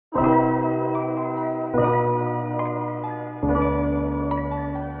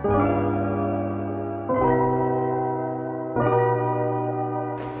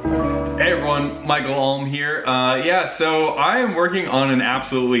Michael Ulm here. Yeah, so I am working on an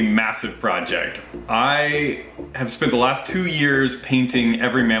absolutely massive project. I have spent the last 2 years painting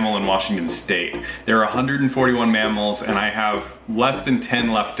every mammal in Washington State. There are 141 mammals and I have less than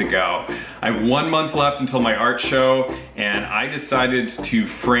 10 left to go. I have 1 month left until my art show and I decided to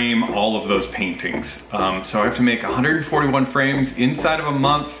frame all of those paintings. So I have to make 141 frames inside of a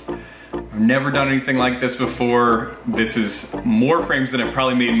month. I've never done anything like this before. This is more frames than I've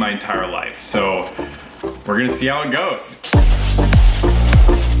probably made in my entire life. So we're gonna see how it goes.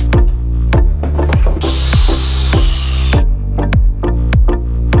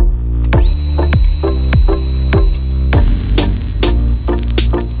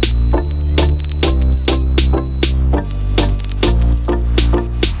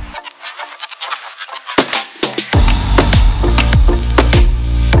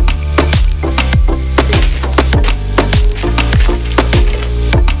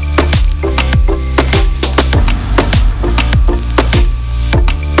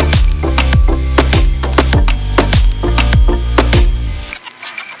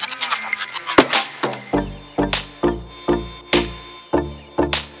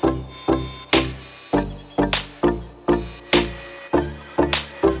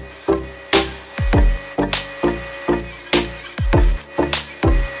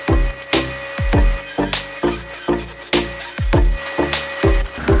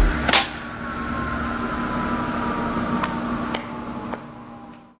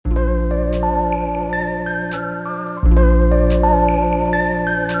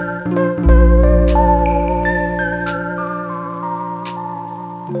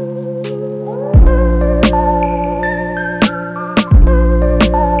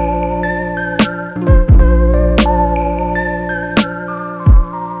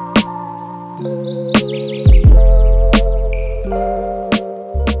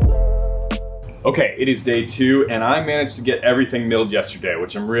 Okay, it is day 2 and I managed to get everything milled yesterday,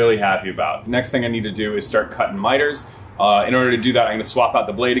 which I'm really happy about. Next thing I need to do is start cutting miters. In order to do that, I'm going to swap out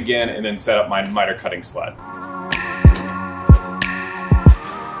the blade again and then set up my miter cutting sled.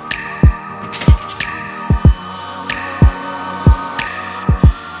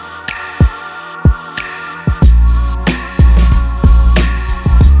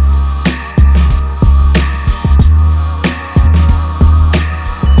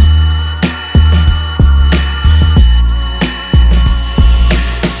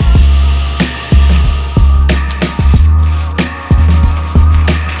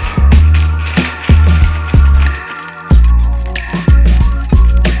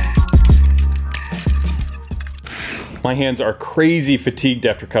 My hands are crazy fatigued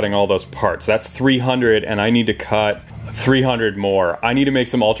after cutting all those parts. That's 300 and I need to cut 300 more. I need to make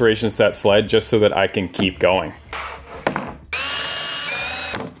some alterations to that sled just so that I can keep going.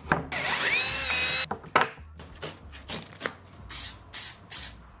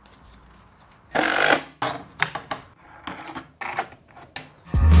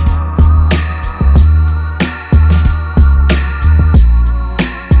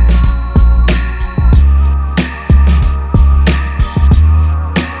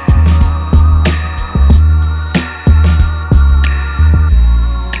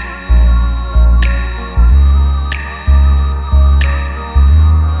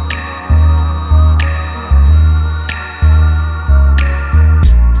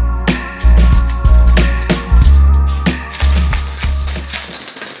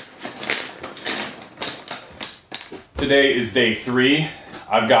 Today is day 3.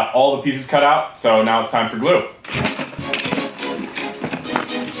 I've got all the pieces cut out, so now it's time for glue.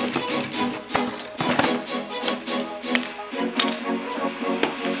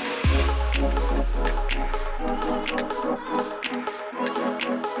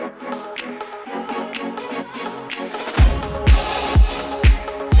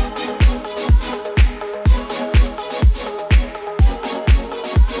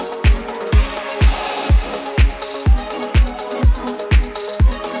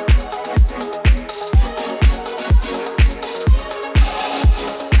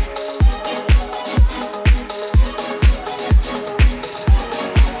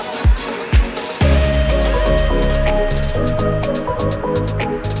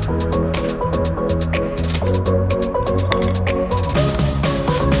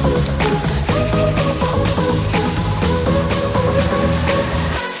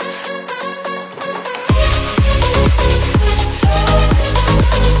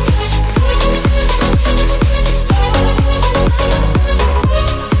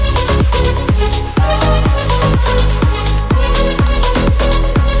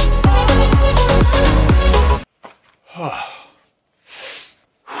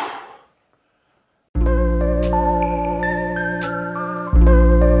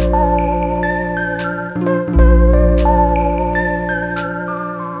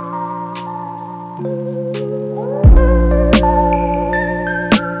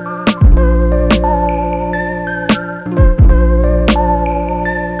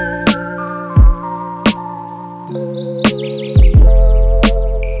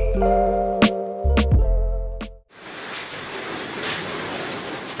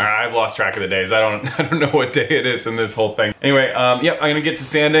 lost track of the days. I don't know what day it is in this whole thing. Anyway, yep, I'm gonna get to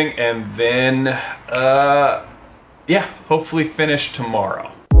sanding and then, yeah, hopefully finish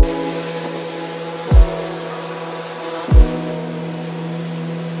tomorrow.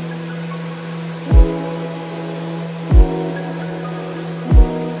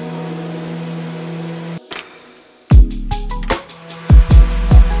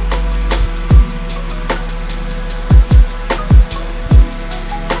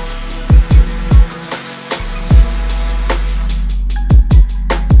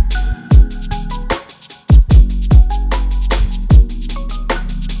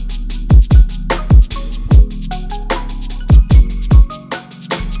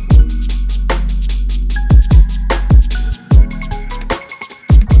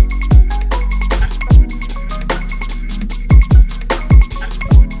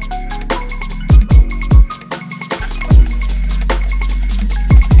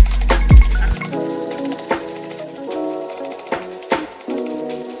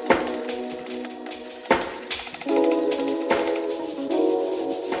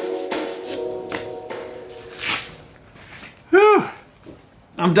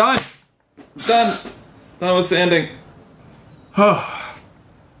 I'm done. Done with sanding. Oh.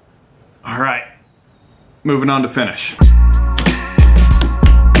 All right, moving on to finish.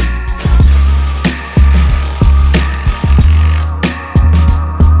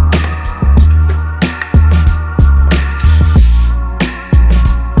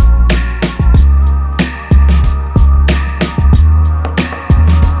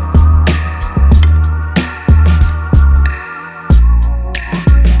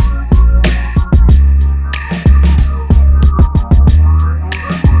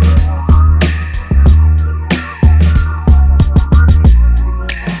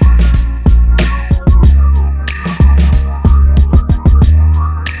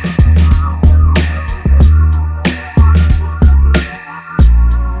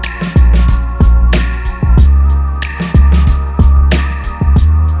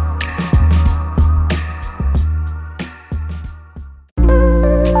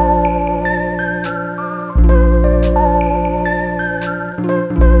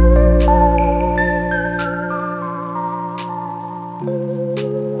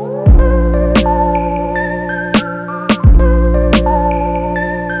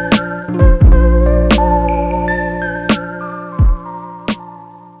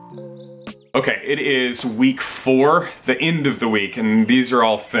 Okay, it is week 4, the end of the week, and these are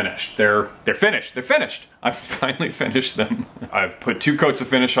all finished. They're finished. I've finally finished them. I've put 2 coats of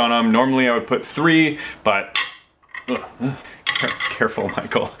finish on them. Normally I would put 3, but careful,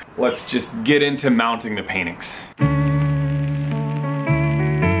 Michael. Let's just get into mounting the paintings.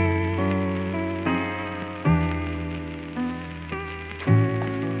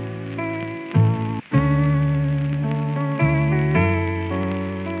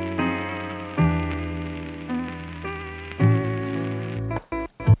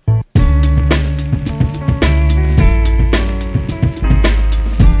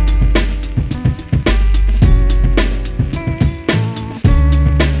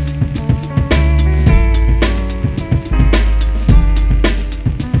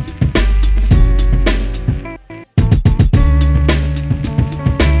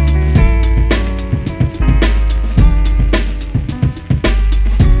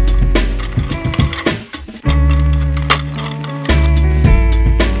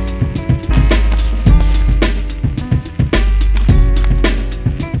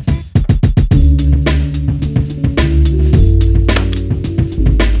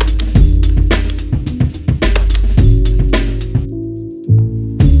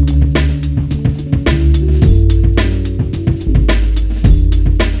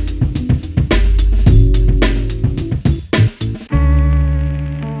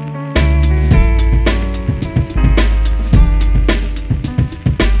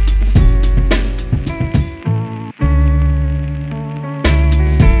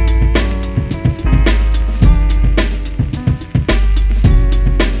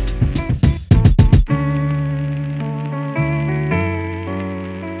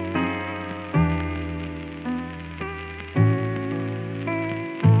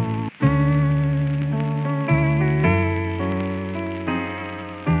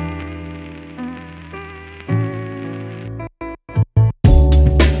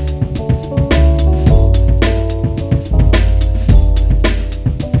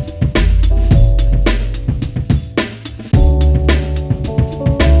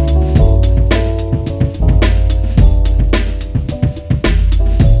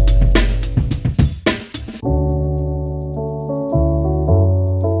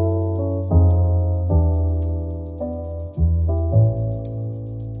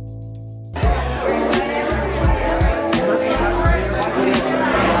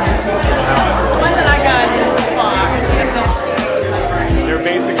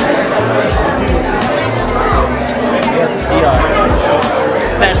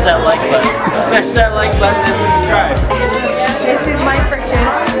 that like button. Smash that like button and subscribe. This is my purchase.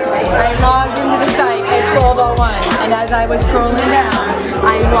 I logged into the site at 12:01, and as I was scrolling down,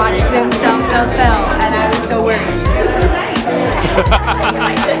 I watched them sell, and I was so worried.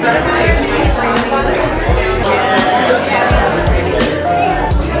 It's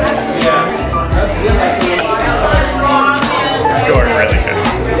going really good.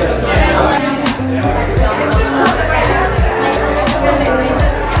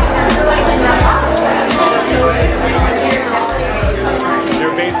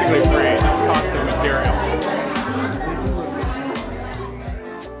 They're basically free, just constant material.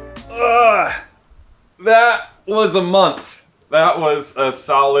 That was a month. That was a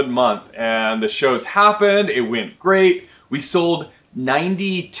solid month, and the shows happened. It went great. We sold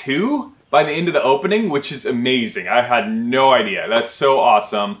 92 by the end of the opening, which is amazing. I had no idea. That's so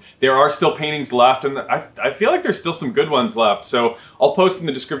awesome. There are still paintings left, and I feel like there's still some good ones left, so I'll post in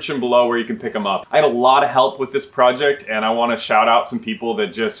the description below where you can pick them up. I had a lot of help with this project, and I want to shout out some people that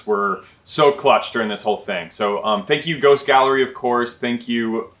just were so clutch during this whole thing. So thank you Ghost Gallery, of course. Thank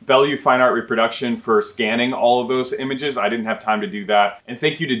you Bellevue Fine Art Reproduction for scanning all of those images. I didn't have time to do that. And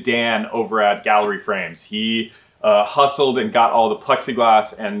thank you to Dan over at Gallery Frames. He hustled and got all the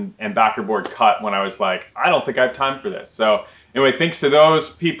plexiglass and backerboard cut when I was like, I don't think I have time for this. So anyway, thanks to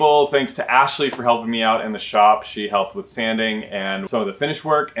those people. Thanks to Ashley for helping me out in the shop. She helped with sanding and some of the finish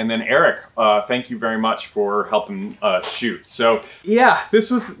work. And then Eric, thank you very much for helping shoot. So yeah,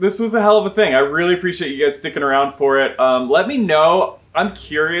 this was a hell of a thing. I really appreciate you guys sticking around for it. Let me know. I'm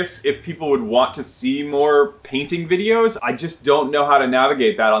curious if people would want to see more painting videos. I just don't know how to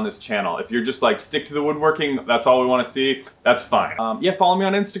navigate that on this channel. If you're just like, stick to the woodworking, that's all we want to see, that's fine. Yeah, follow me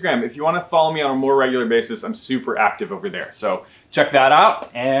on Instagram. If you want to follow me on a more regular basis, I'm super active over there. So check that out.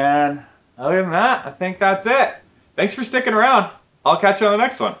 And other than that, I think that's it. Thanks for sticking around. I'll catch you on the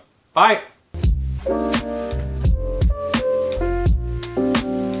next one. Bye.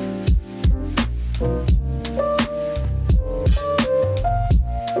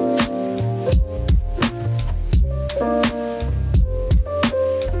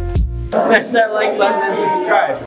 Smash that like button and subscribe.